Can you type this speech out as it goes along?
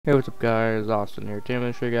Hey, what's up guys, Austin here. Today I'm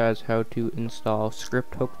going to show you guys how to install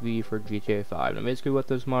Script Hook V for GTA 5. Now basically what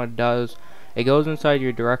this mod does, it goes inside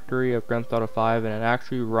your directory of Grand Theft Auto 5 and it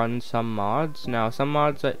actually runs some mods. Now some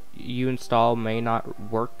mods that you install may not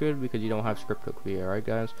work good because you don't have Script Hook V, alright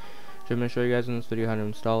guys? So I'm going to show you guys in this video how to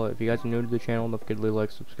install it. If you guys are new to the channel, don't forget to leave a like,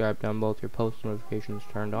 subscribe down below with your post notifications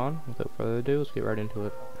turned on. Without further ado, let's get right into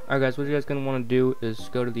it. Alright guys, what you guys going to want to do is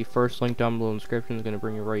go to the first link down below in the description. It's going to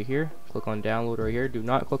bring you right here. Click on download right here. Do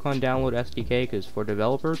not click on download SDK because for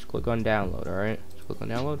developers, click on download, alright? Just click on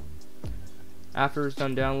download. After it's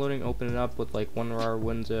done downloading, open it up with like WinRAR,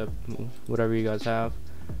 WinZip, whatever you guys have.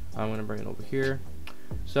 I'm going to bring it over here.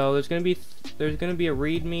 So there's going to be a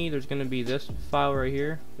readme, there's going to be this file right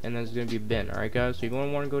here, and there's going to be bin, alright guys? So you're going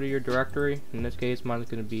to want to go to your directory. In this case, mine's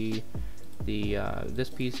going to be the this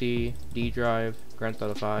PC, D drive, Grand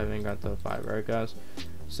Theft Auto 5, and Grand Theft Auto 5, alright guys?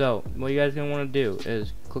 So what you guys are going to want to do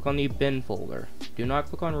is click on the bin folder. Do not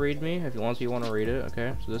click on readme unless you want to read it,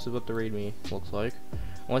 okay? So this is what the readme looks like.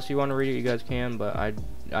 Unless you want to read it, you guys can, but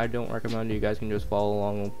I don't recommend it. You guys can just follow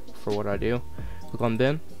along for what I do. Click on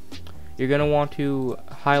bin. You're going to want to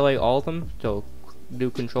highlight all of them, so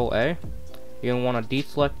do Control A. You're going to want to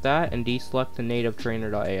deselect that and deselect the native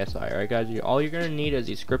trainer.asi. Alright guys, all you're going to need is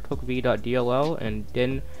the scripthookv.dll and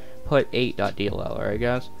then put 8.dll, alright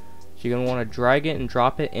guys? So you're going to want to drag it and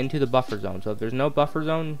drop it into the buffer zone. So if there's no buffer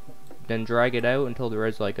zone, then drag it out until there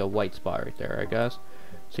is like a white spot right there, alright guys?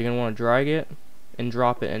 So you're going to want to drag it and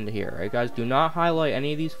drop it into here, alright guys? Do not highlight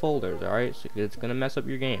any of these folders, alright? So it's going to mess up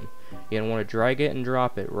your game. You're going to want to drag it and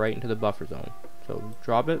drop it right into the buffer zone. So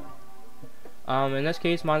drop it. In this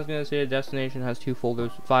case, mine's going to say the destination has two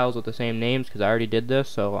files with the same names because I already did this,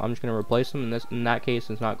 so I'm just going to replace them. In that case,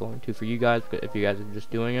 it's not going to for you guys if you guys are just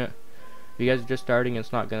doing it. If you guys are just starting,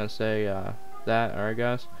 it's not going to say that, alright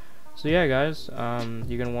guys? So yeah guys,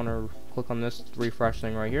 you're going to want to click on this refresh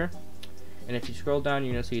thing right here. And if you scroll down,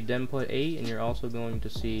 you're going to see then put 8, and you're also going to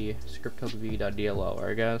see scripthookv.dll,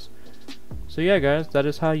 alright guys? So yeah guys, that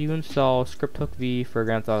is how you install Script Hook V for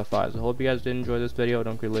Grand Theft Auto 5. So I hope you guys did enjoy this video.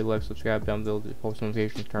 Don't forget to leave a like, subscribe down below, the post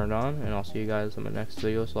notifications turned on, and I'll see you guys in my next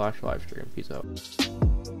video / live stream. Peace out.